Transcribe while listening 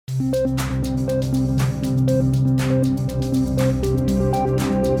Hi,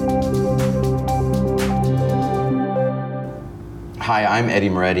 I'm Eddy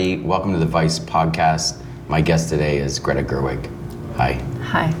Moretti. Welcome to the Vice podcast. My guest today is Greta Gerwig. Hi.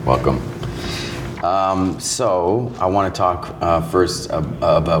 Hi. Welcome. So I want to talk first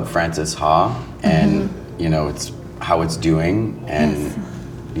about Frances Ha and it's how it's doing, and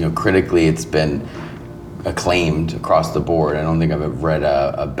critically it's been acclaimed across the board. I don't think I've ever read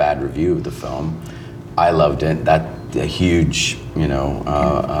a bad review of the film. I loved it. That's a huge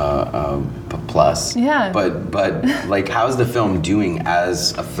plus. Yeah. But like, how's the film doing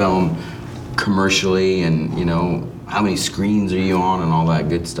as a film commercially, and how many screens are you on and all that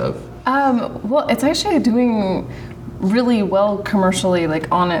good stuff? Well, it's actually doing really well commercially,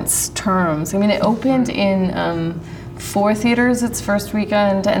 like on its terms. I mean, it opened in 4 theaters its first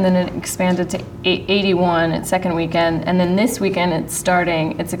weekend, and then it expanded to 81 its second weekend, and then this weekend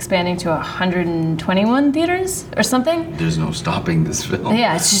it's expanding to 121 theaters or something. There's no stopping this film.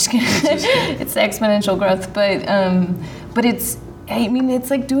 Yeah, it's just it's exponential growth, but it's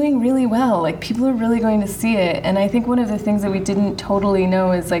like doing really well. Like, people are really going to see it, and I think one of the things that we didn't totally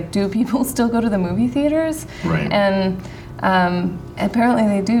know is, like, do people still go to the movie theaters? Right. And apparently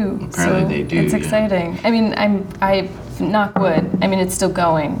they do. Apparently they do. It's exciting. I mean, I'm knock wood. I mean, it's still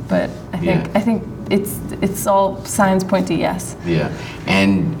going, but I think it's all signs point to yes. Yeah,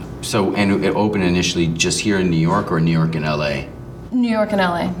 and it opened initially just here in New York, or New York and LA? New York and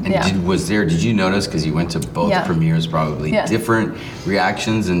LA. And did you notice, because you went to both premieres, probably different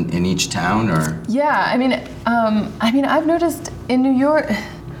reactions in each town, or? Yeah, I mean, I've noticed in New York.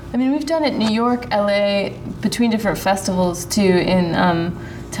 I mean, we've done it in New York, LA, between different festivals too, in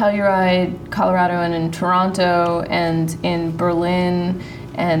Telluride, Colorado, and in Toronto, and in Berlin,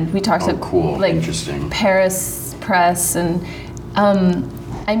 and we talked about interesting. Paris press, and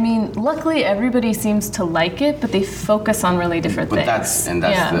I mean, luckily everybody seems to like it, but they focus on really different things. That's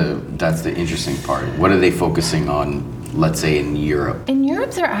the interesting part. What are they focusing on? Let's say in Europe. In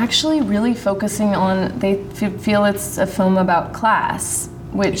Europe, they're actually really focusing on. They feel it's a film about class,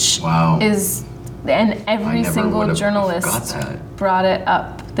 which is, and every single journalist brought it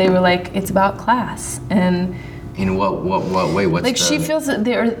up. They were like, it's about class, and in what way? She feels that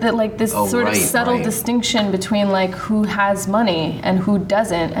that like this sort of subtle distinction between like who has money and who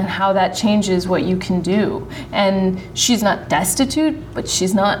doesn't, and how that changes what you can do. And she's not destitute, but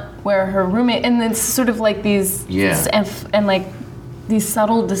she's not where her roommate. And it's sort of like these and like these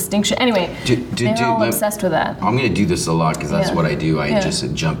subtle distinctions. Anyway, they're all obsessed with that. I'm going to do this a lot, because that's what I do. I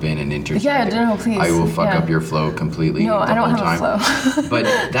just jump in and interject. Yeah, no, please. I will fuck up your flow completely. No, I don't have a flow.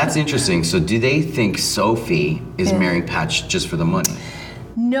 But that's interesting. So do they think Sophie is marrying Patch just for the money?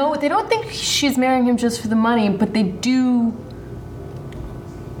 No, they don't think she's marrying him just for the money, but they do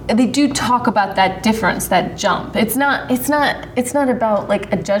talk about that difference, that jump. It's not about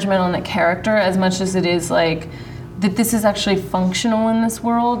like a judgment on the character as much as it is like that this is actually functional in this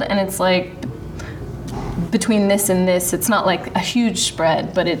world, and it's like between this and this, it's not like a huge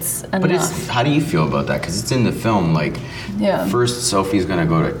spread, but it's enough. But how do you feel about that? Because it's in the film, like, first Sophie's gonna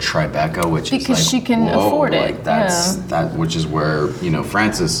go to Tribeca, which because is like, she can afford it. Like that, which is where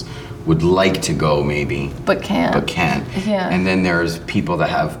Frances would like to go maybe, but can't. Yeah. And then there's people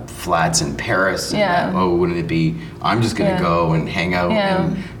that have flats in Paris, and wouldn't it be? I'm just gonna go and hang out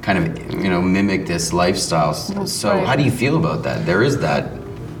and kind of mimic this lifestyle. So how do you feel about that? There is that.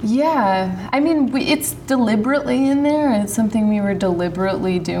 Yeah, I mean, it's deliberately in there. It's something we were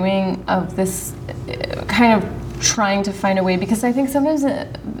deliberately doing, of this kind of trying to find a way, because I think sometimes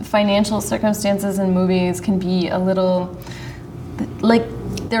financial circumstances in movies can be a little like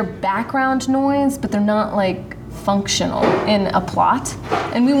they're background noise, but they're not like functional in a plot.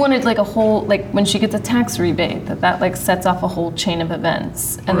 And we wanted like a whole, like when she gets a tax rebate, that like sets off a whole chain of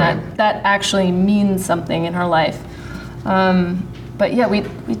events, and that actually means something in her life. But yeah, we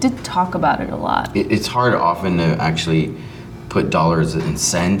did talk about it a lot. It's hard often to actually put dollars and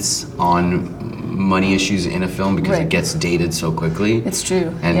cents on money issues in a film, because it gets dated so quickly. It's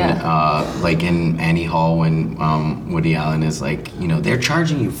true. And like in Annie Hall, when Woody Allen is like, they're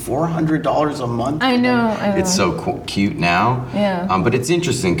charging you $400 a month. I know. It's so cute now. Yeah. But it's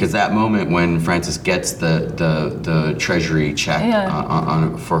interesting, because that moment when Frances gets the treasury check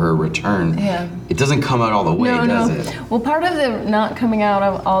on for her return, it does't come out all the way, does it? Well, part of the not coming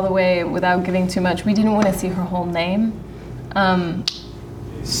out all the way, without giving too much, we didn't want to see her whole name.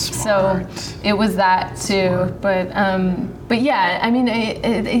 Smart. So it was that too, but yeah, I mean,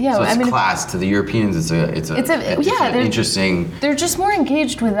 So it's class to the Europeans. It's interesting. They're just more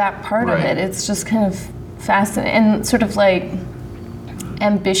engaged with that part of it. It's just kind of fascinating, and sort of like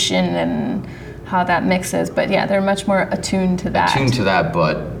ambition and how that mixes. But yeah, they're much more attuned to that. Attuned to that,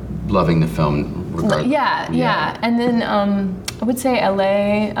 but loving the film regardless. Yeah. And then I would say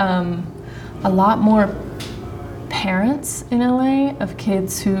LA, a lot more parents in LA of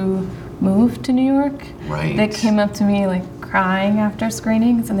kids who moved to New York. Right. They came up to me like crying after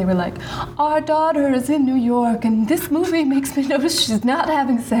screenings, and they were like, "Our daughter is in New York, and this movie makes me notice she's not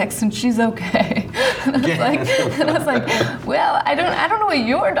having sex and she's okay." And I was like, well, I don't know what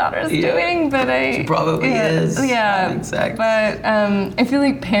your daughter's doing, but she probably is. Yeah, having sex. But I feel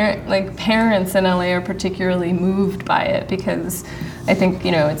like parents in LA are particularly moved by it because I think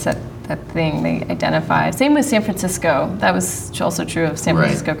it's that thing they identify. Same with San Francisco. That was also true of San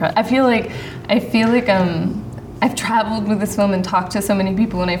Francisco. I feel like I've traveled with this film and talked to so many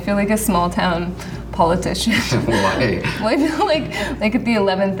people, and I feel like a small town politician. Why? Well, I feel like at the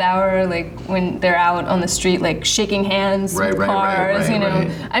 11th hour, like when they're out on the street, like shaking hands with cars.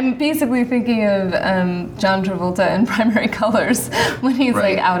 Right. I'm basically thinking of John Travolta in Primary Colors when he's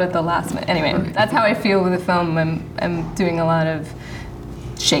like out at the last minute. Anyway, that's how I feel with the film. I'm doing a lot of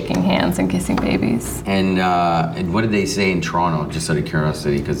shaking hands and kissing babies. And what did they say in Toronto, just out of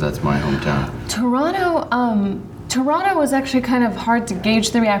curiosity, because that's my hometown? Toronto was actually kind of hard to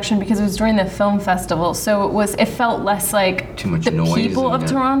gauge the reaction because it was during the film festival, so it felt less like too much the noise people of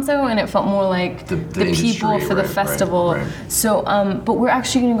Toronto, and it felt more like the people for the festival. Right. So, but we're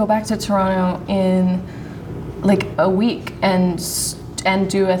actually going to go back to Toronto in like a week and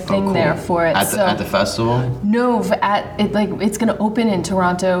do a thing there for it. At the festival? No, it's going to open in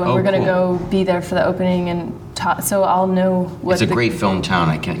Toronto, and we're going to go be there for the opening and talk. So I'll know what. It's a great film town.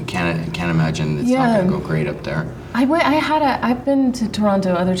 I can't imagine it's not going to go great up there. I've been to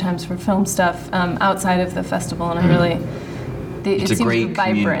Toronto other times for film stuff outside of the festival, and I really. It seems great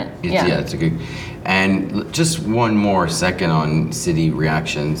vibrant. It's a good. And just one more second on city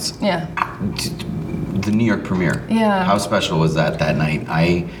reactions. Yeah. The New York premiere. Yeah. How special was that night?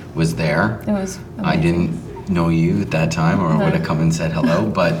 I was there. It was amazing. I didn't know you at that time, or would have come and said hello,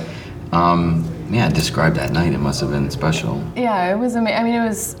 but describe that night. It must have been special. Yeah, it was amazing. I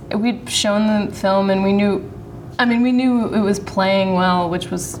mean, we'd shown the film, and we knew it was playing well,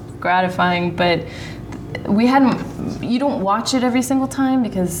 which was gratifying, but you don't watch it every single time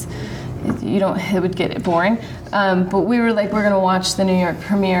because it would get boring. But we were like, we're going to watch the New York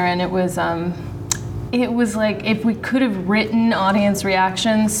premiere, and it was like if we could have written audience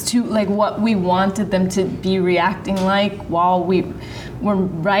reactions to like what we wanted them to be reacting like while we were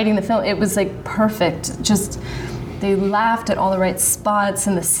writing the film, it was like perfect. Just they laughed at all the right spots,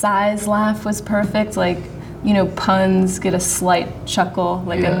 and the size laugh was perfect. Like puns get a slight chuckle,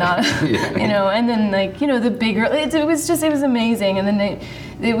 like a not, and then like the bigger. It was amazing, and then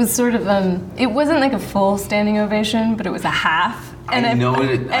it was sort of it wasn't like a full standing ovation, but it was a half. And I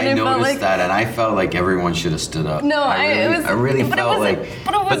noticed that, and I felt like everyone should have stood up. No, I really felt like,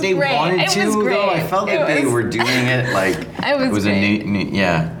 but they great. wanted to. Though I felt like they were doing it like it was great. a new.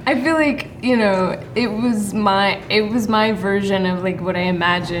 I feel like it was my version of like what I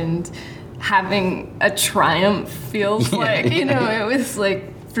imagined having a triumph feels like. It was like.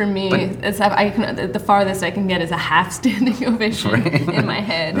 For me, the farthest I can get is a half standing ovation in my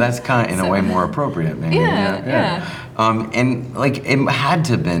head. That's kind of, in a way, more appropriate, maybe. Yeah. And like it had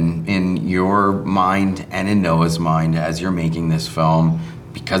to have been in your mind and in Noah's mind as you're making this film,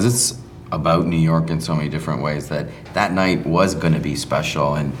 because it's about New York in so many different ways, that night was going to be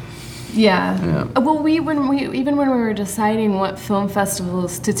special. And well, when we were deciding what film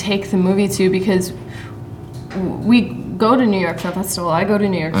festivals to take the movie to, because we go to New York Film Festival. I go to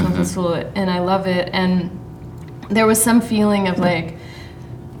New York Film Festival, and I love it. And there was some feeling of like,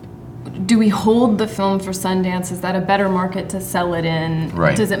 do we hold the film for Sundance? Is that a better market to sell it in?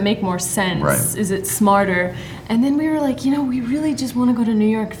 Right. Does it make more sense? Right. Is it smarter? And then we were like, we really just want to go to New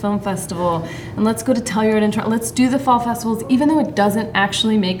York Film Festival, and let's go to Telluride and Toronto. Let's do the fall festivals, even though it doesn't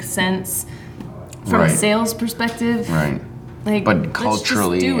actually make sense from a sales perspective. Right. Like, but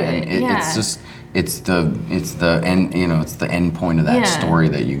culturally, let's just do it. It's just. It's the end, it's the end point of that story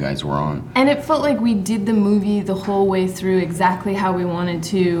that you guys were on. And it felt like we did the movie the whole way through exactly how we wanted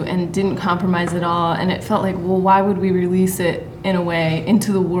to and didn't compromise at all. And it felt like, well, why would we release it in a way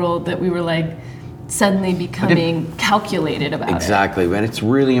into the world that we were like suddenly becoming calculated about Exactly. And it's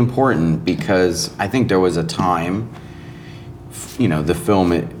really important because I think there was a time, the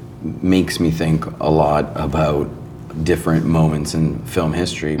film, it makes me think a lot about different moments in film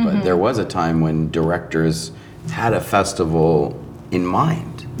history, but there was a time when directors had a festival in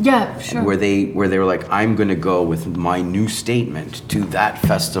mind. Yeah, sure. Where they were like, I'm going to go with my new statement to that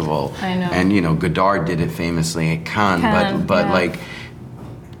festival. I know. And Godard did it famously at Cannes, but like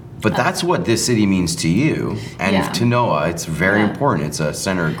But that's what this city means to you. And to Noah, it's very important. It's a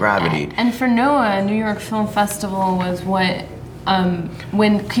center of gravity. And for Noah, New York Film Festival was what,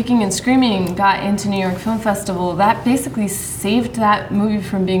 when Kicking and Screaming got into New York Film Festival, that basically saved that movie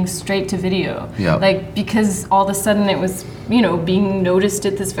from being straight to video. Yeah. Like, because all of a sudden it was, being noticed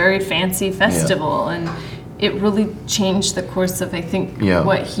at this very fancy festival. And it really changed the course of, I think,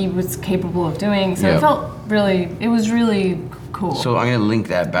 what he was capable of doing. So it was really cool. So I'm going to link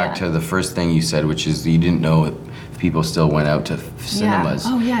that back to the first thing you said, which is you didn't know if people still went out to cinemas.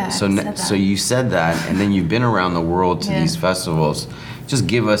 Oh, yeah. So you said that, and then you've been around the world to these festivals. Just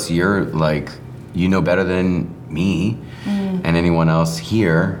give us your, you know better than me and anyone else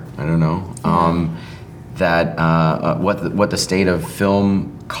here, I don't know, what the state of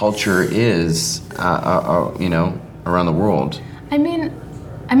film culture is, around the world. I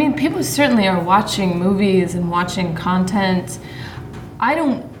mean, people certainly are watching movies and watching content. I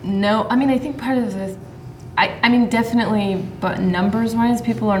don't know. I mean, I think part of this, definitely, but numbers-wise,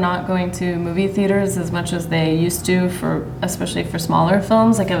 people are not going to movie theaters as much as they used to, especially for smaller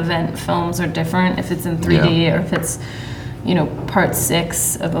films. Like, event films are different if it's in 3D or if it's, part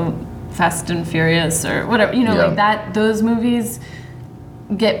 6 of a Fast and Furious or whatever. Like that. Those movies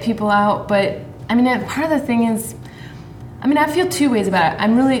get people out. But, part of the thing is, I feel two ways about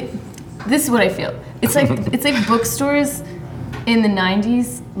it. This is what I feel. It's like bookstores in the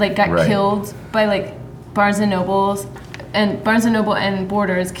 90s, got killed by, Barnes and Noble and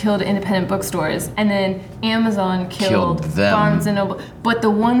Borders killed independent bookstores, and then Amazon killed them. Barnes and Noble. But the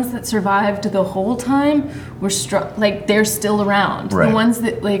ones that survived the whole time were they're still around. Right. The ones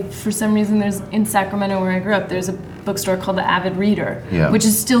that, for some reason, there's in Sacramento where I grew up, there's a bookstore called the Avid Reader, which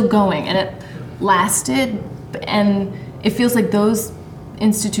is still going, and it lasted, and it feels like those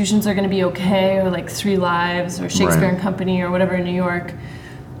institutions are going to be okay, or Three Lives or Shakespeare and Company or whatever in New York.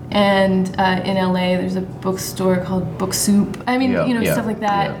 And in LA, there's a bookstore called Book Soup. Stuff like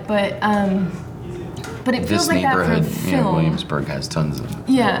that. Yeah. But it feels like that for film. Williamsburg has tons of.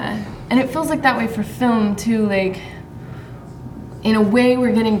 Yeah, and it feels like that way for film too. In a way,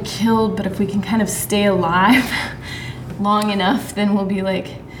 we're getting killed, but if we can kind of stay alive long enough, then we'll be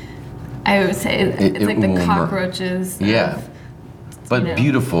I would say it's the cockroaches. But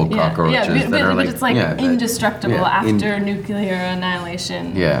beautiful cockroaches that are it's indestructible after nuclear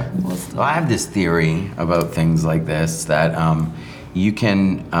annihilation. Yeah. Well, I have this theory about things like this that you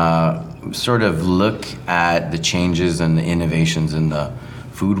can sort of look at the changes and the innovations in the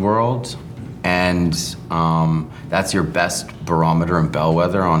food world, and that's your best barometer and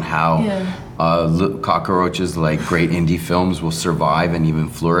bellwether on how cockroaches, like great indie films, will survive and even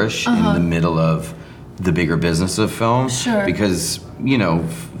flourish in the middle of the bigger business of film. Sure. Because,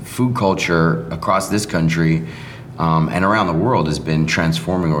 food culture across this country and around the world has been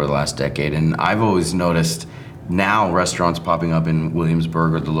transforming over the last decade. And I've always noticed now restaurants popping up in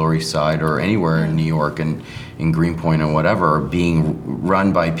Williamsburg or the Lower East Side or anywhere in New York and in Greenpoint or whatever being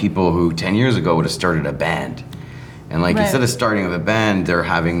run by people who 10 years ago would have started a band. And instead of starting with a band, they're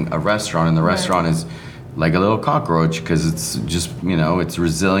having a restaurant, and the restaurant is like a little cockroach because it's just, it's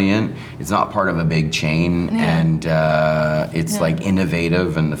resilient. It's not part of a big chain, and it's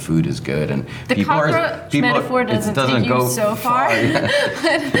innovative, and the food is good. And the cockroach metaphor doesn't take you so far. But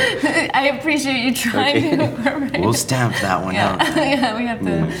I appreciate you trying to incorporate. We'll stamp that one out. Yeah, we have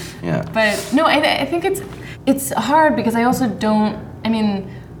to. But no, I think it's hard because I also don't.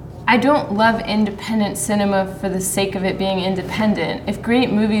 I don't love independent cinema for the sake of it being independent. If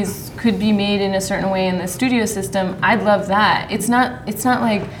great movies could be made in a certain way in the studio system, I'd love that. It's not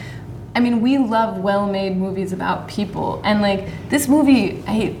like, we love well-made movies about people. And this movie,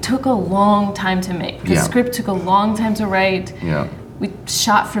 it took a long time to make. The script took a long time to write. Yeah. We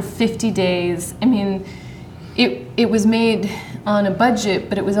shot for 50 days. It was made on a budget,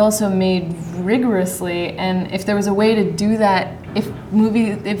 but it was also made rigorously. And if there was a way to do that,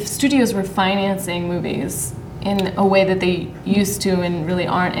 if studios were financing movies in a way that they used to and really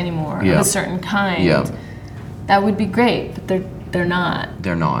aren't anymore, of a certain kind, that would be great. But they're not.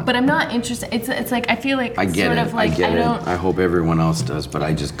 They're not. But I'm not interested. It's I feel like I get sort it. of I get it. I hope everyone else does, but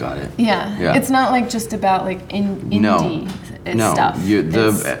I just got it. Yeah. It's not just about indie stuff.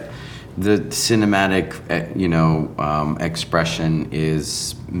 The cinematic, expression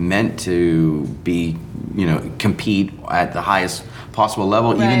is meant to be, compete at the highest possible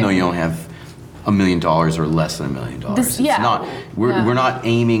level, even though you only have $1 million or less than $1 million. It's not. We're not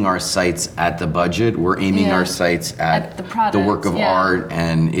aiming our sights at the budget. We're aiming our sights at the product, the work of art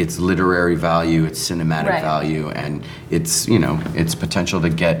and its literary value, its cinematic value, and its its potential to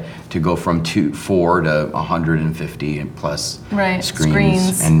go from 4 to 150 and plus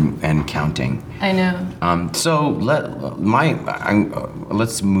screens and counting. I know. So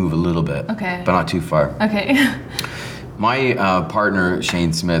let's move a little bit, but not too far. Okay. My partner,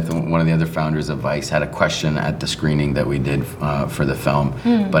 Shane Smith, one of the other founders of Vice, had a question at the screening that we did for the film,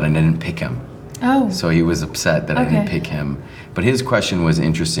 but I didn't pick him. Oh. So he was upset that I didn't pick him. But his question was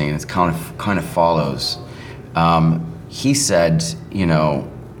interesting, and it's kind of follows. He said,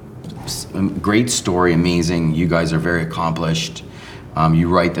 great story, amazing. You guys are very accomplished. You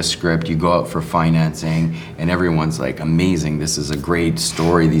write the script, you go out for financing, and everyone's like, amazing. This is a great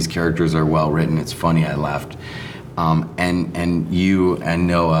story. These characters are well written. It's funny. I laughed. And you and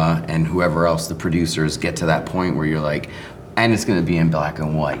Noah and whoever else, the producers, get to that point where you're like, and it's going to be in black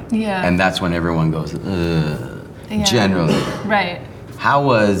and white. Yeah. And that's when everyone goes, ugh, generally. Right. How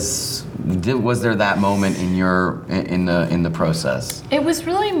was there that moment in in the process? It was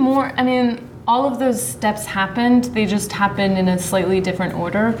really more, all of those steps happened. They just happened in a slightly different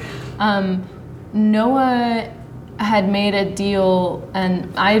order. Noah had made a deal,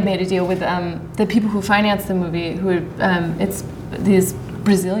 and I had made a deal with the people who financed the movie, who it's these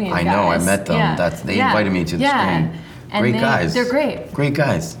Brazilian guys. I know, I met them. Yeah. They invited me to the screen. Great guys. They're great. Great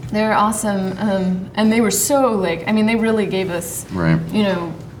guys. They're awesome, and they were so they really gave us,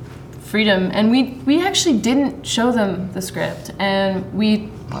 freedom. And we actually didn't show them the script, and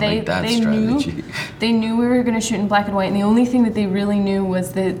they knew we were going to shoot in black and white, and the only thing that they really knew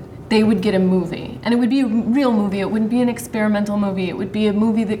was that they would get a movie, and it would be a real movie. It wouldn't be an experimental movie. It would be a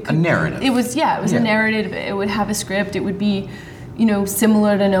movie that could... A narrative. It was a narrative. It would have a script. It would be,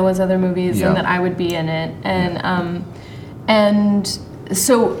 similar to Noah's other movies, and that I would be in it. And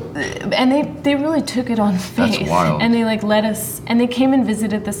so they really took it on faith. That's wild. And they let us, and they came and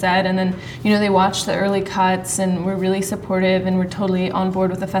visited the set, and then they watched the early cuts and were really supportive and were totally on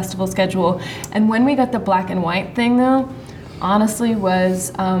board with the festival schedule. And when we got the black and white thing, though, honestly,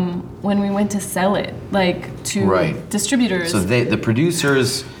 was when we went to sell it, to distributors. So the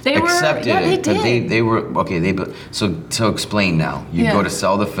producers accepted it. They did. They were okay. So explain now. You go to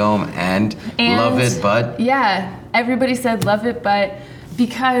sell the film and love it, but everybody said love it, but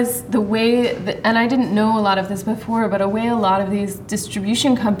because the way and I didn't know a lot of this before, but a way a lot of these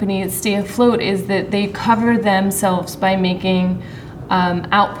distribution companies stay afloat is that they cover themselves by making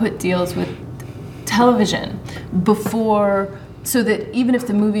output deals with television before, so that even if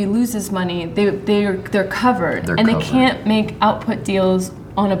the movie loses money, they're covered. They can't make output deals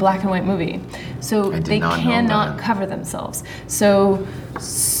on a black and white movie, so they cannot cover themselves. So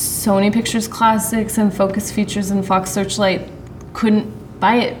Sony Pictures Classics and Focus Features and Fox Searchlight couldn't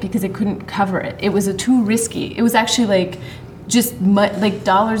buy it because it couldn't cover it. It was too risky. It was actually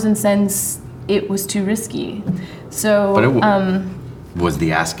dollars and cents. It was too risky. So. But was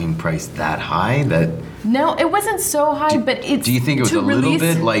the asking price that high? No, it wasn't so high, but it's... Do you think it was a little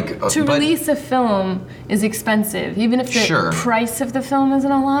bit release a film is expensive, even if the price of the film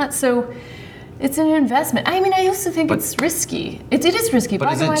isn't a lot, so it's an investment. I also think it's risky. It is risky.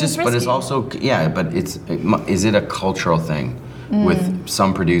 But is it just... But it's also... Yeah, but is it a cultural thing? With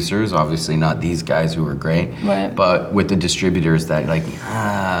some producers, obviously not these guys who are great, but with the distributors that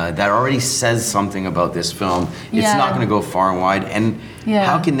that already says something about this film. It's not going to go far and wide. And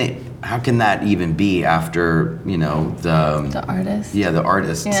how can that even be after the artist? Yeah, the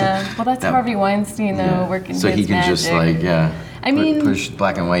artist. Yeah, well, that's Harvey Weinstein though, working. So he can magic. just push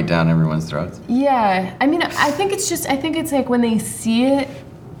black and white down everyone's throats. Yeah, I think it's when they see it.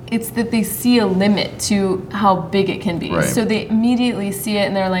 It's that they see a limit to how big it can be. Right. So they immediately see it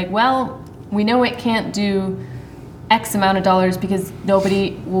and they're like, well, we know it can't do X amount of dollars because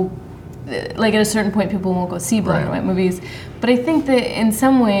nobody will, at a certain point, people won't go see black and white movies. But I think that in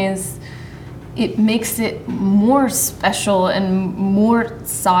some ways, it makes it more special and more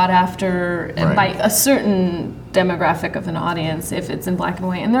sought after by a certain demographic of an audience if it's in black and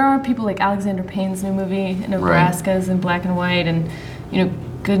white. And there are people like Alexander Payne's new movie, Nebraska, is in black and white, and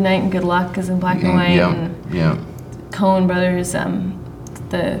Good Night and Good Luck is in black and white. And Coen Brothers,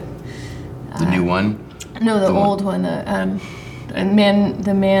 the new one. No, the old one. The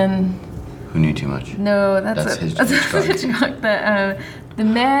man who knew too much. No, that's Hitchcock. The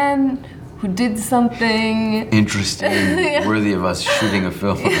man who did something interesting, worthy of us shooting a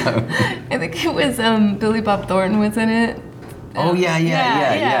film about. I think it was Billy Bob Thornton was in it. Oh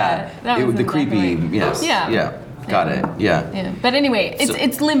yeah. That was the creepy, yes. Yeah. Got it. Yeah. Yeah. But anyway,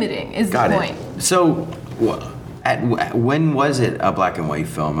 it's limiting is the point. So, when was it a black and white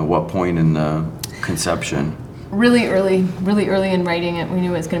film? At what point in the conception? Really early in writing it, we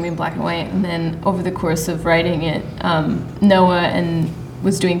knew it was going to be in black and white. And then over the course of writing it, Noah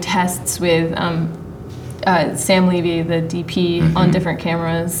was doing tests with Sam Levy, the DP, on different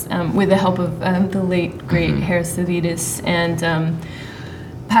cameras, with the help of the late, great Harris Savides, and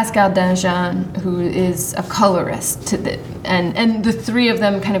Pascal Danjean, who is a colorist to and the three of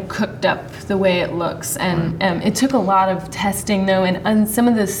them kind of cooked up the way it looks. And it took a lot of testing, though, and some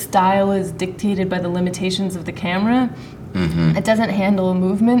of the style is dictated by the limitations of the camera. It doesn't handle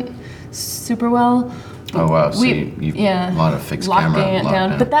movement super well. Oh wow! So you've a lot of fixed camera locking it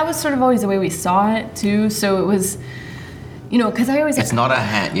down. But that was sort of always the way we saw it too. So it was, because I always. It's not a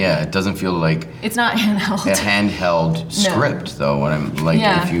hand. Yeah, it doesn't feel like. It's not handheld. A handheld script, though. When I'm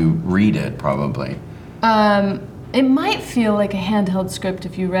if you read it, probably. It might feel like a handheld script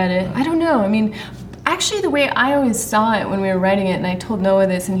if you read it. I don't know. I mean, actually, the way I always saw it when we were writing it, and I told Noah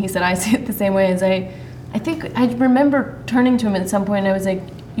this, and he said I see it the same way as I think I remember turning to him at some point, and I was like,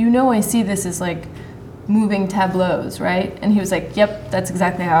 I see this as like moving tableaus, right? And he was like, yep, that's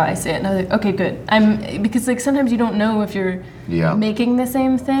exactly how I see it. And I was like, okay, good. Because like sometimes you don't know if you're making the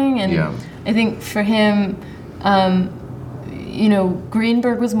same thing. And I think for him,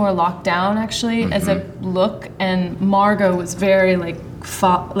 Greenberg was more locked down actually as a look, and Margot was very like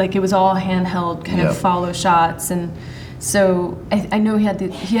it was all handheld kind of follow shots. And so I know he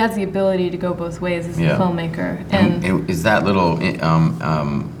has the ability to go both ways as a filmmaker. And is that little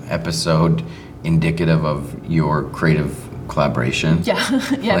episode indicative of your creative collaboration?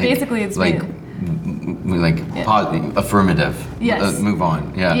 Yeah. Basically, it's affirmative. Yes. Move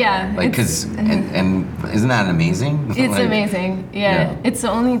on. Yeah. Yeah. Because and isn't that amazing? It's amazing. Yeah. It's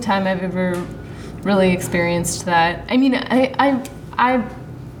the only time I've ever really experienced that. I mean, I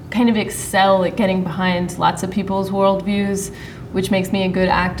kind of excel at getting behind lots of people's worldviews, which makes me a good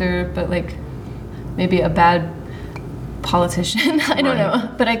actor, but like maybe a bad politician. I don't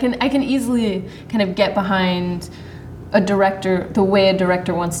know, but I can easily kind of get behind a director, the way a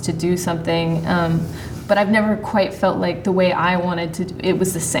director wants to do something. But I've never quite felt like the way I wanted to do it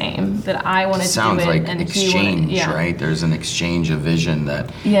was the same. That I wanted to do it. Sounds like an exchange, right? There's an exchange of vision that.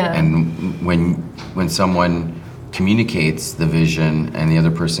 Yeah. And when someone communicates the vision and the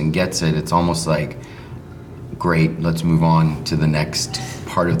other person gets it, it's almost like, great, let's move on to the next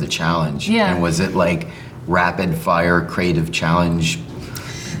part of the challenge. Yeah. And was it like rapid fire creative challenge,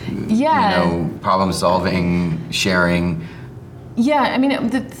 problem solving, sharing? Yeah, I mean,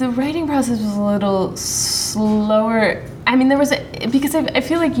 the writing process was a little slower. I mean, because I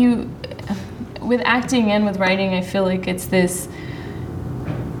feel like with acting and with writing, I feel like it's there's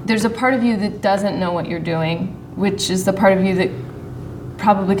a part of you that doesn't know what you're doing, which is the part of you that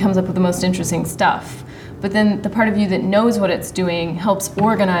probably comes up with the most interesting stuff. But then the part of you that knows what it's doing helps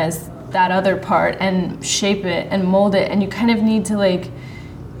organize that other part and shape it and mold it, and you kind of need to like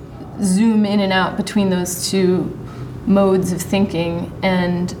zoom in and out between those two modes of thinking.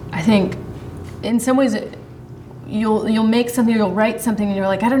 And I think in some ways you'll make something, you'll write something, and you're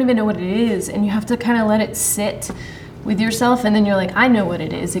like, I don't even know what it is, and you have to kind of let it sit with yourself, and then you're like, I know what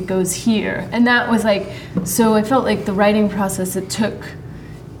it is, it goes here. And that was like, so I felt like the writing process, it took,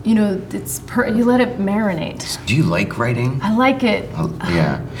 you let it marinate. Do you like writing? I like it.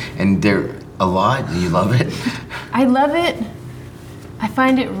 Yeah. And there a lot? Do you love it? I love it. I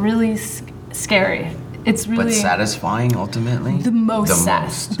find it really scary. It's really... But satisfying, ultimately? The most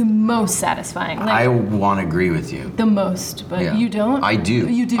satisfying. Like, I want to agree with you. The most, but you don't? I do.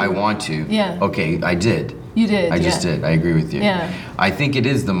 You do. I want to. Yeah. Okay, I did. You did, I just did. I agree with you. Yeah. I think it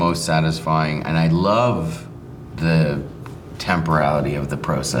is the most satisfying, and I love the temporality of the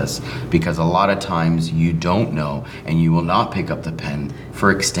process, because a lot of times you don't know, and you will not pick up the pen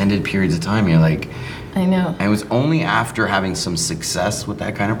for extended periods of time. You're like... I know. And it was only after having some success with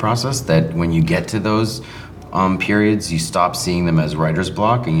that kind of process that when you get to those periods, you stop seeing them as writer's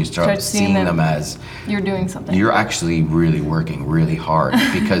block, and you start seeing them as... You're doing something. You're actually really working really hard,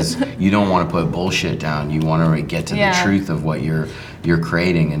 because you don't want to put bullshit down. You want to get to the truth of what you're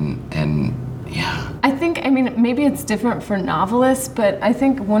creating, and yeah. I think, maybe it's different for novelists, but I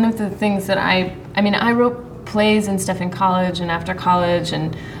think one of the things that I wrote plays and stuff in college and after college,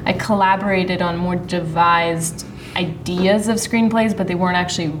 and I collaborated on more devised ideas of screenplays, but they weren't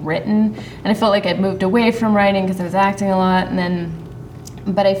actually written. And I felt like I'd moved away from writing because I was acting a lot,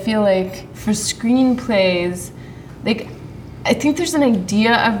 but I feel like for screenplays, like I think there's an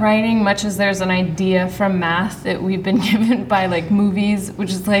idea of writing, much as there's an idea from math that we've been given by like movies, which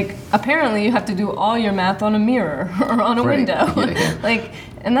is like apparently you have to do all your math on a mirror or on a window. Yeah. Like,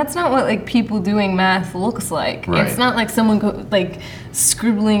 and that's not what like people doing math looks like. Right. It's not like someone like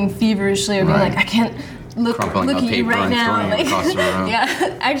scribbling feverishly or being like, I can't look at you right now. Like,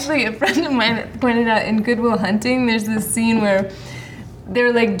 yeah, actually, a friend of mine pointed out in Good Will Hunting, there's this scene where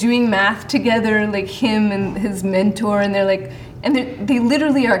they're like doing math together, like him and his mentor, and they're like, and they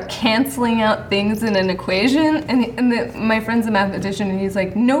literally are canceling out things in an equation. And my friend's a mathematician, and he's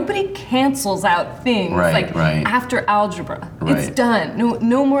like, nobody cancels out things after algebra. Right. It's done.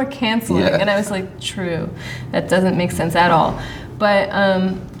 No more canceling. Yeah. And I was like, true. That doesn't make sense at all. But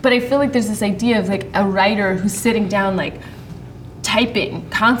I feel like there's this idea of like a writer who's sitting down like typing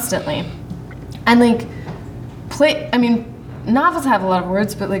constantly, and like novels have a lot of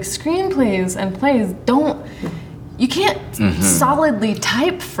words, but like screenplays and plays you can't solidly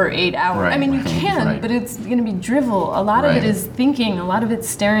type for 8 hours. Right, I mean, you can, but it's going to be drivel. A lot of it is thinking. A lot of it's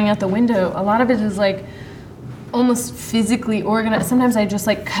staring out the window. A lot of it is like almost physically organized. Sometimes I just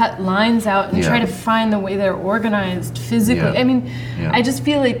like cut lines out and try to find the way they're organized physically. Yeah. I mean, I just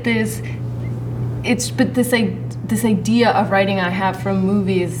feel like this idea of writing I have from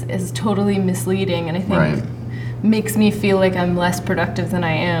movies is totally misleading, and I think makes me feel like I'm less productive than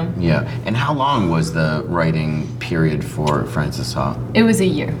I am. Yeah. And how long was the writing period for Frances Ha? It was a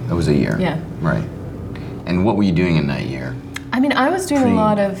year. It was a year. Yeah. Right. And what were you doing in that year? I mean, I was doing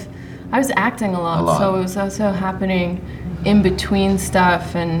I was acting a lot, so it was also happening in between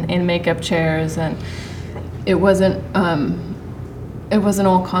stuff and in makeup chairs, and it wasn't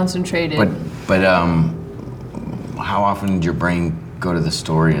all concentrated. But how often did your brain go to the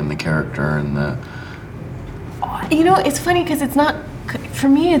story and the character and the... You know, it's funny because it's not, for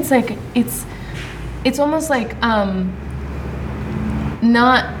me, it's like, it's almost like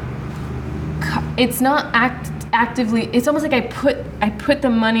actively, it's almost like I put the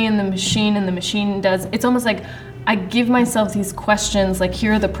money in the machine and the machine does, it's almost like I give myself these questions, like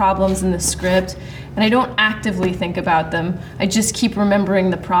here are the problems in the script, and I don't actively think about them. I just keep remembering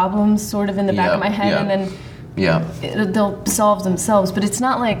the problems sort of in the back of my head, and then they'll solve themselves, but it's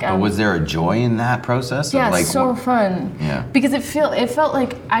not like... But was there a joy in that process? Yeah, like, so fun. Yeah. Because it felt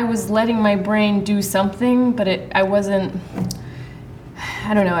like I was letting my brain do something, but I wasn't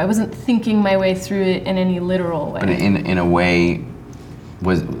thinking my way through it in any literal way. But in a way,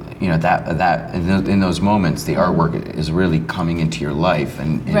 was, you know, that in those moments, the artwork is really coming into your life,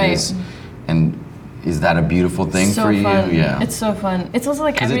 and is that a beautiful thing for you? Fun. Yeah. It's so fun. It's also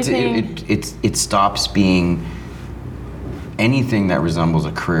like everything... It stops being anything that resembles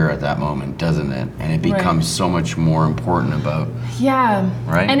a career at that moment, doesn't it? And it becomes so much more important about... Yeah.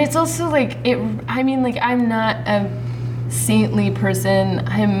 Right? And it's also like, I'm not a saintly person.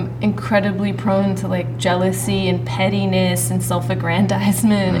 I'm incredibly prone to like jealousy and pettiness and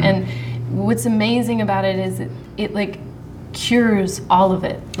self-aggrandizement. And what's amazing about it is it like cures all of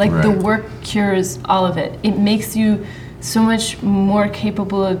it. Like the work cures all of it. It makes you so much more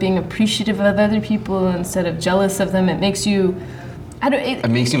capable of being appreciative of other people instead of jealous of them. It makes you, it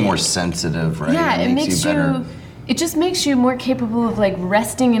makes you more sensitive, right? Yeah, it makes you better. It just makes you more capable of like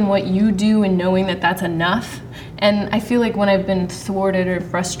resting in what you do and knowing that that's enough. And I feel like when I've been thwarted or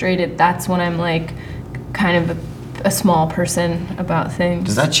frustrated, that's when I'm like kind of a small person about things.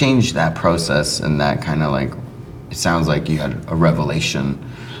 Does that change that process and that kind of like, it sounds like you had a revelation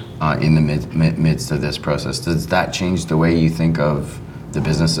in the midst of this process. Does that change the way you think of the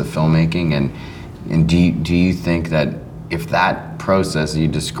business of filmmaking? And do you think that if that process you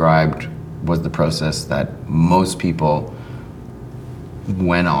described was the process that most people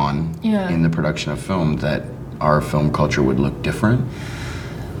went on in the production of film, that our film culture would look different?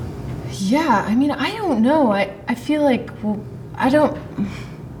 Yeah, I mean, I don't know. I feel like,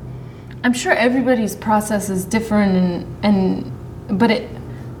 I'm sure everybody's process is different,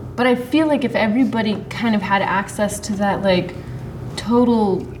 but I feel like if everybody kind of had access to that like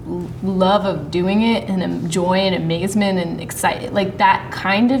total love of doing it and joy and amazement and excitement, like that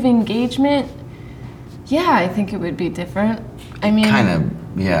kind of engagement, I think it would be different. I mean,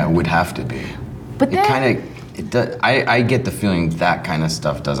 it would have to be. But then, I get the feeling that kind of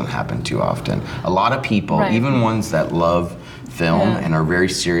stuff doesn't happen too often. A lot of people, even ones that love film and are very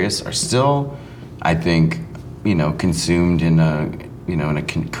serious, are still, I think, consumed in a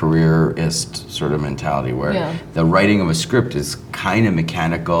careerist sort of mentality where the writing of a script is kind of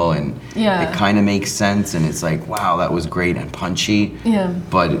mechanical and it kind of makes sense and it's like, wow, that was great and punchy. Yeah.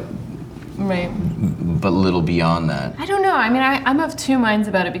 But little beyond that. I don't know. I mean, I'm of two minds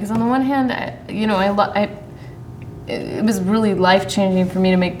about it because on the one hand, it was really life-changing for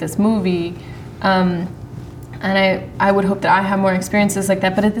me to make this movie. And I would hope that I have more experiences like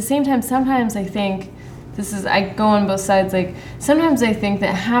that. But at the same time, sometimes I think, I go on both sides, like, sometimes I think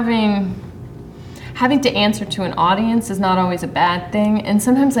that having to answer to an audience is not always a bad thing. And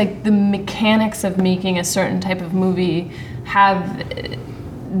sometimes, like, the mechanics of making a certain type of movie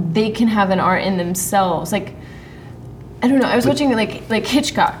they can have an art in themselves. Like, I don't know, I was watching like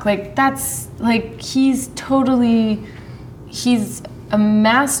Hitchcock, like that's like he's a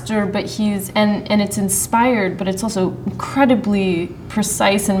master, but and it's inspired, but it's also incredibly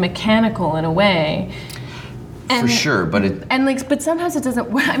precise and mechanical in a way. For sure, but but sometimes it doesn't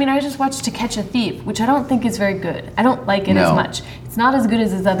work. I mean, I just watched To Catch a Thief, which I don't think is very good. I don't like it as much. It's not as good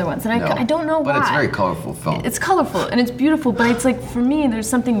as his other ones, and I don't know why. But it's a very colorful film. It's colorful and it's beautiful, but it's like, for me, there's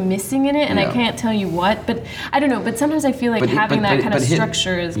something missing in it, and I can't tell you what. But I don't know. But sometimes I feel like having that kind of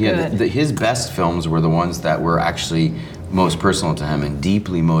structure is good. His best films were the ones that were actually most personal to him and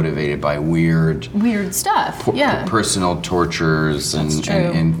deeply motivated by weird stuff. Personal tortures,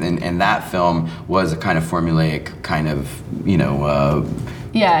 and that film was a kind of formulaic kind of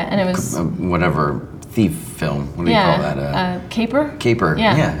and it was whatever thief film. What do you call that? Caper. Caper.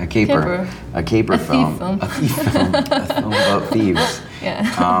 Yeah, a caper. A caper film. A thief film. A film about thieves.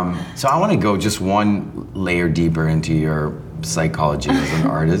 Yeah. So I want to go just one layer deeper into your psychology as an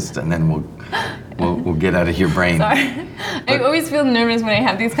artist, and then we'll get out of your brain. Sorry. I always feel nervous when I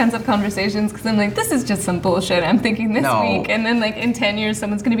have these kinds of conversations, because I'm like, this is just some bullshit I'm thinking this week, and then like in 10 years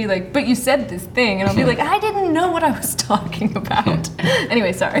someone's going to be like, but you said this thing, and I'll be like, I didn't know what I was talking about.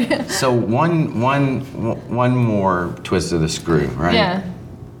 Anyway, sorry. So one more twist of the screw, right?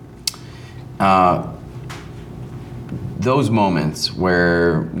 Yeah. Those moments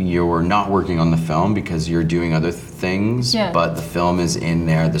where you're not working on the film because you're doing other things, but the film is in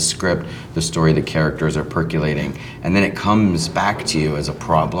there, the script, the story, the characters are percolating, and then it comes back to you as a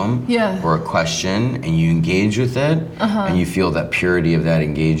problem or a question, and you engage with it, and you feel that purity of that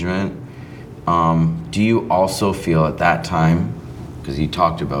engagement. Do you also feel at that time, because you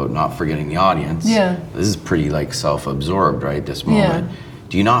talked about not forgetting the audience, this is pretty like self-absorbed, right, this moment.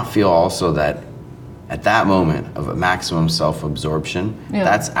 Do you not feel also that at that moment of a maximum self-absorption,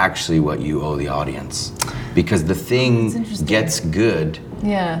 that's actually what you owe the audience? Because the thing gets good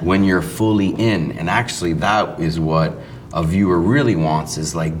when you're fully in. And actually that is what a viewer really wants,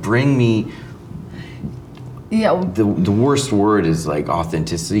 is like, bring me, the worst word is like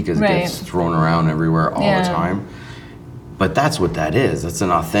authenticity, because it gets thrown around everywhere all the time. But that's what that is. That's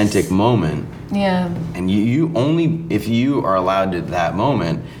an authentic moment. Yeah. And you only, if you are allowed to that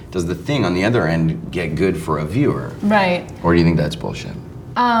moment, does the thing on the other end get good for a viewer? Right. Or do you think that's bullshit?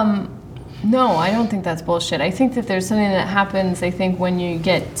 No, I don't think that's bullshit. I think that there's something that happens, I think, when you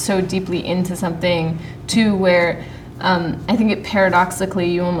get so deeply into something, too, where I think it paradoxically,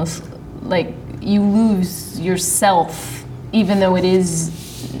 you almost, like, you lose yourself, even though it is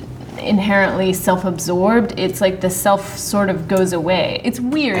inherently self-absorbed. It's like the self sort of goes away. It's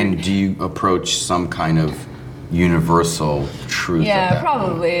weird. And do you approach some kind of universal truth?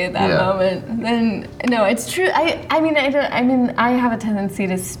 Probably at that moment. Then no, it's true. I mean I have a tendency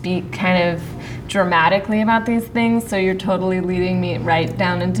to speak kind of dramatically about these things, so you're totally leading me right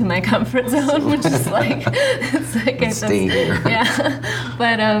down into my comfort zone, which is like, it's like stay here.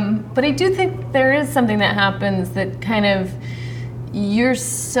 But I do think there is something that happens that kind of, you're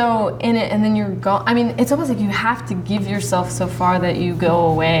so in it, and then you're gone. I mean, it's almost like you have to give yourself so far that you go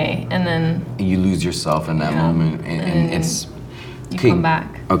away, and then you lose yourself in that moment, and it's you come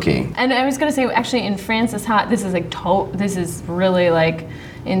back. Okay. And I was gonna say, actually, in Frances Ha, this is like this is really like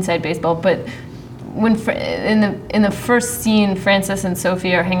inside baseball, but when in the first scene, Frances and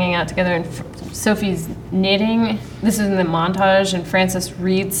Sophie are hanging out together, and Sophie's knitting. This is in the montage, and Frances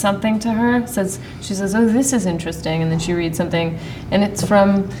reads something to her. She says, "Oh, this is interesting," and then she reads something, and it's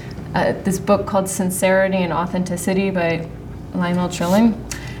from this book called Sincerity and Authenticity by Lionel Trilling.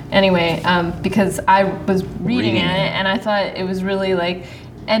 Anyway, because I was reading it, and I thought it was really like,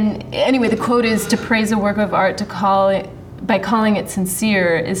 and anyway, the quote is, "To praise a work of art, by calling it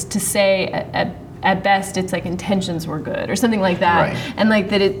sincere, is to say at best it's like intentions were good," or something like that. Right. And like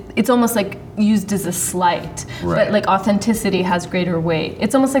that it's almost like used as a slight, but like authenticity has greater weight.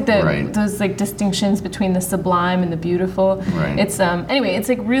 It's almost like those like distinctions between the sublime and the beautiful. Right. It's anyway, it's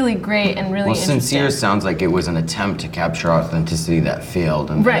like really great and really interesting. Sincere sounds like it was an attempt to capture authenticity that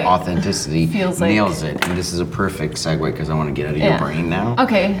failed, and authenticity nails it. And this is a perfect segue, because I want to get out of your brain now.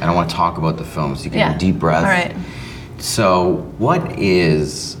 Okay. And I want to talk about the film, so you can take a deep breath. All right. So what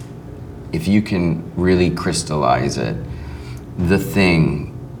is, if you can really crystallize it, the thing,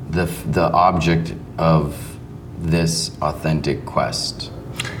 the object of this authentic quest?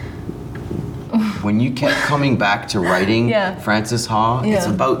 When you kept coming back to writing Frances Ha, it's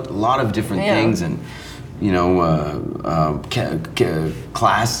about a lot of different things, and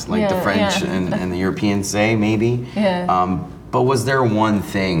class, like the French and the Europeans say, maybe. But was there one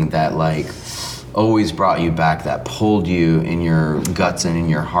thing that like always brought you back, that pulled you in your guts and in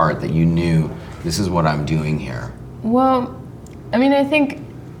your heart, that you knew this is what I'm doing here? Well, I mean, I think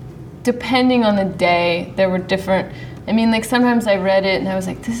depending on the day, there were different. I mean, like sometimes I read it and I was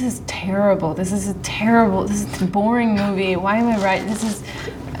like, this is terrible. This is a boring movie. Why am I writing?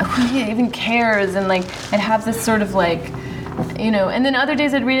 Who even cares? And like, I'd have this sort of like, and then other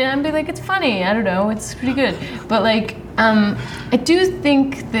days I'd read it and I'd be like, it's funny. I don't know, it's pretty good. But like, I do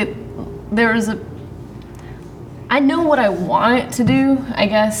think that I know what I want it to do, I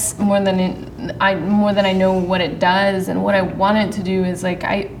guess, more than I know what it does. And what I want it to do is like,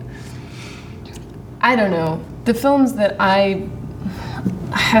 I don't know. The films that I'm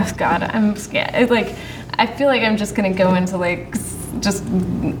scared. It's like, I feel like I'm just gonna go into like just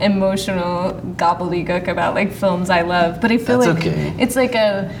emotional gobbledygook about like films I love, but I feel That's like okay. It's like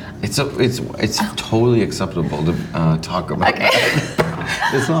it's totally acceptable to talk about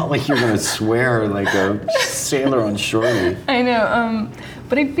that. It's not like you're gonna swear like a sailor on shore. I know,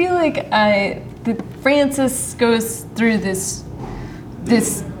 but I feel like Frances goes through this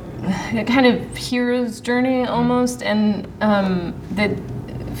kind of hero's journey almost, and that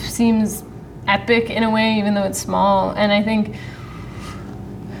seems epic in a way, even though it's small. And I think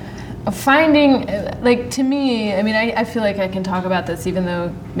finding, like, to me, I mean, I feel like I can talk about this even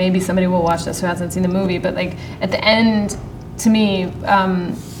though maybe somebody will watch this who hasn't seen the movie, but like at the end, to me,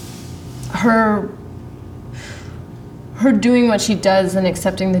 her doing what she does and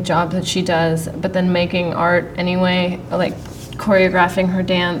accepting the job that she does, but then making art anyway, like choreographing her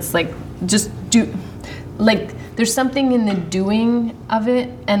dance, like just like there's something in the doing of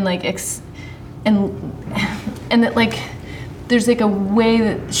it, and like and that like there's like a way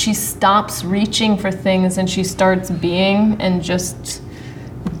that she stops reaching for things and she starts being and just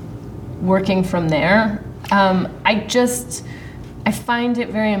working from there. I find it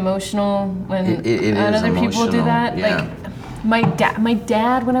very emotional when other people do that. Yeah. Like my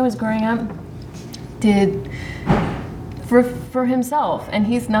dad when I was growing up did for himself, and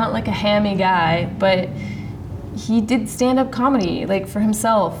he's not like a hammy guy, but he did stand-up comedy like for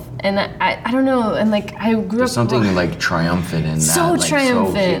himself, and I don't know, and like I grew There's up something like triumphant in that, so like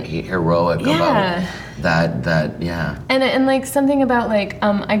triumphant, so heroic about that, yeah. And like something about like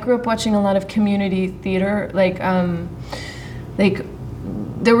I grew up watching a lot of community theater, like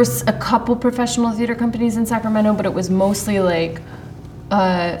there was a couple professional theater companies in Sacramento, but it was mostly like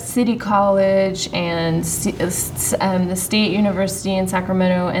City College and the State University in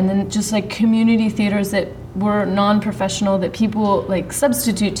Sacramento, and then just like community theaters that were non-professional, that people like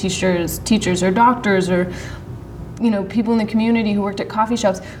substitute teachers or doctors or people in the community who worked at coffee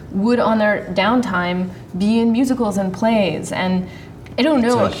shops would on their downtime be in musicals and plays. And I don't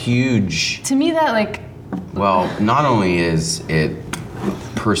know, it's a huge, to me that like, well, not only is it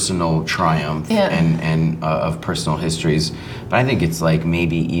personal triumph and of personal histories, but I think it's like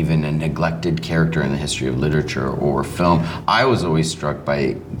maybe even a neglected character in the history of literature or film. I was always struck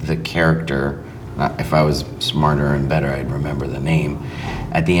by the character. If I was smarter and better, I'd remember the name.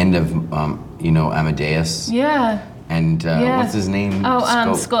 At the end of Amadeus. Yeah. And what's his name?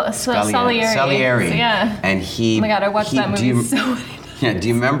 Salieri. Salieri. Yeah. And he. Oh my God, I watched that movie so many times. Yeah, do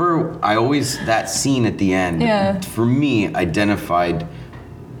you remember, that scene at the end, for me, identified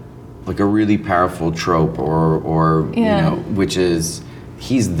like a really powerful trope or which is,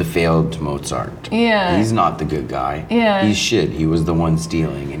 he's the failed Mozart. Yeah. He's not the good guy. Yeah. He's shit. He was the one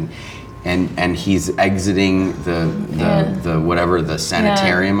stealing. And he's exiting the whatever, the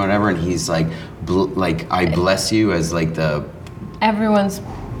sanitarium or whatever, and he's like, I bless you as like the... Everyone's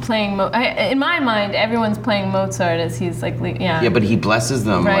playing in my mind, everyone's playing Mozart as he's like, yeah, but he blesses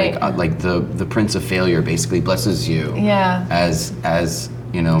them, right. like the Prince of Failure basically blesses you, as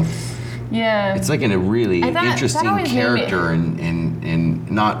yeah, it's like in a really interesting character,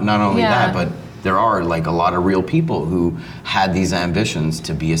 and not only that, but there are like a lot of real people who had these ambitions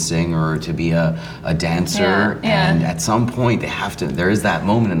to be a singer or to be a dancer, and at some point there is that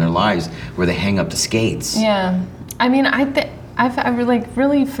moment in their lives where they hang up the skates. Yeah, I mean, I like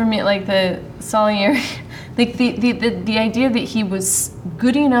really for me, like the Salieri, like the idea that he was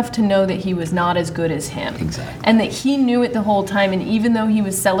good enough to know that he was not as good as him, exactly, and that he knew it the whole time, and even though he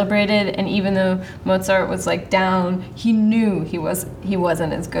was celebrated, and even though Mozart was like down, he knew he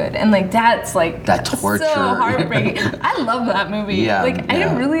wasn't as good, and like that's like that torture, so heartbreaking. I love that movie. Yeah, like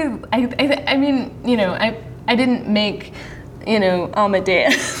I mean, I didn't make,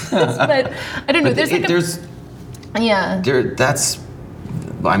 Amadeus, but I don't know.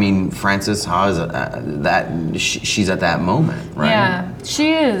 Frances Ha is she's at that moment, right? Yeah,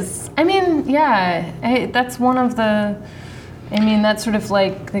 she is. I mean, yeah, that's one of the. I mean, that's sort of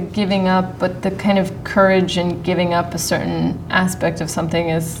like the giving up, but the kind of courage in giving up a certain aspect of something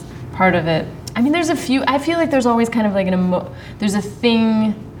is part of it. I mean, I feel like there's always kind of like there's a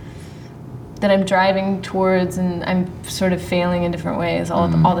thing that I'm driving towards, and I'm sort of failing in different ways all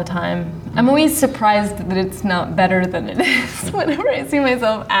the time. I'm always surprised that it's not better than it is whenever I see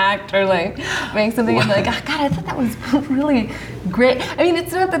myself act or like make something. I'm like, oh, God, I thought that was really great. I mean,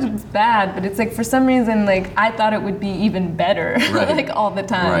 it's not that it's bad, but it's like for some reason, like I thought it would be even better, like all the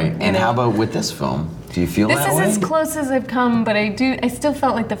time. Right. And how about with this film? Do you feel that way? This is as close as I've come, but I still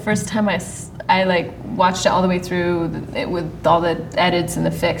felt like the first time I like watched it all the way through with all the edits and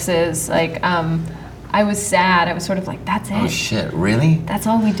the fixes, like I was sad. I was sort of like, that's it. Oh shit, really? That's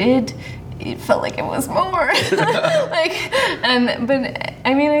all we did? It felt like it was more. But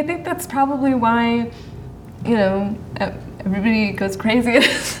I mean, I think that's probably why, everybody goes crazy at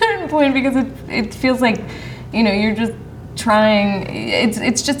a certain point, because it feels like, you're just trying.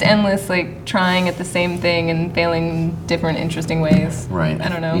 It's just endless, like trying at the same thing and failing in different interesting ways. Right. I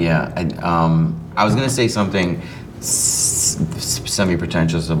don't know. Yeah. I was gonna say something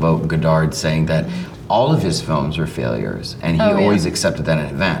semi-pretentious about Godard, saying that all of his films are failures, and he always accepted that in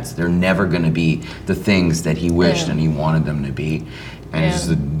advance. They're never going to be the things that he wished and he wanted them to be. And just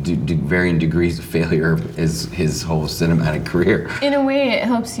the varying degrees of failure is his whole cinematic career. In a way, it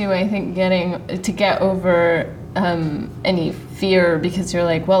helps you, I think, get over any fear, because you're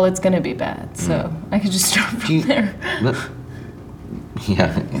like, well, it's going to be bad, so I could just start from there.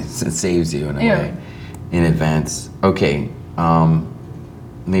 Yeah, it saves you in a way, in advance. Okay.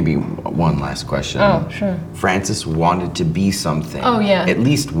 Maybe one last question. Oh, sure. Frances wanted to be something. Oh, yeah. At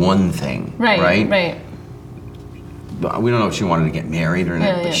least one thing. Right. We don't know if she wanted to get married or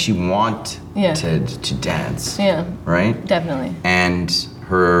not, but she wanted to dance. Yeah. Right? Definitely. And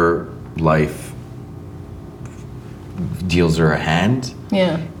her life deals her a hand.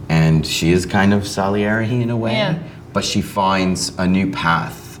 Yeah. And she is kind of Salieri in a way. Yeah. But she finds a new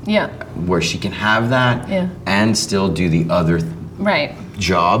path. Yeah. Where she can have that and still do the other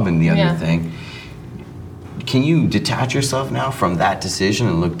job and the other thing. Can you detach yourself now from that decision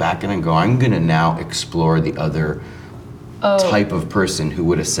and look back at it and go, I'm going to now explore the other type of person who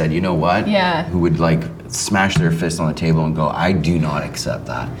would have said, you know what? Yeah. Who would like smash their fist on the table and go, I do not accept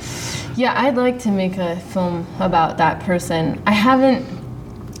that. Yeah, I'd like to make a film about that person. I haven't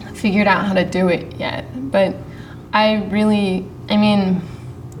figured out how to do it yet, but I would really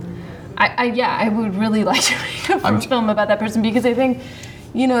like to make a film about that person, because I think,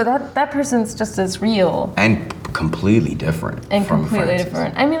 that person's just as real. And completely different. And from completely Frances.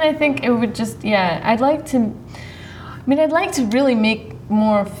 different. I mean, I think it would just, I'd like to really make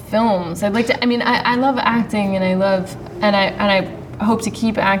more films. I'd like to, I love acting, and I hope to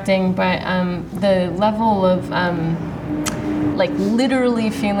keep acting, but the level of, like literally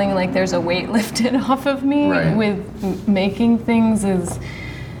feeling like there's a weight lifted off of me with making things is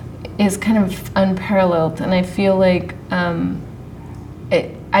kind of unparalleled, and I feel like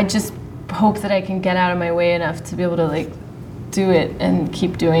I just hope that I can get out of my way enough to be able to like do it and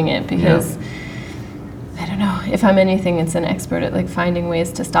keep doing it, because I don't know, if I'm anything, it's an expert at like finding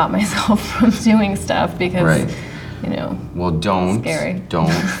ways to stop myself from doing stuff, because well, don't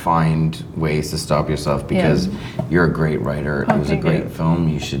find ways to stop yourself, because you're a great writer. It was a great film.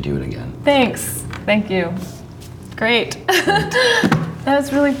 You should do it again. Thanks. Thank you. Great. That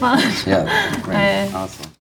was really fun. Yeah, great. Awesome.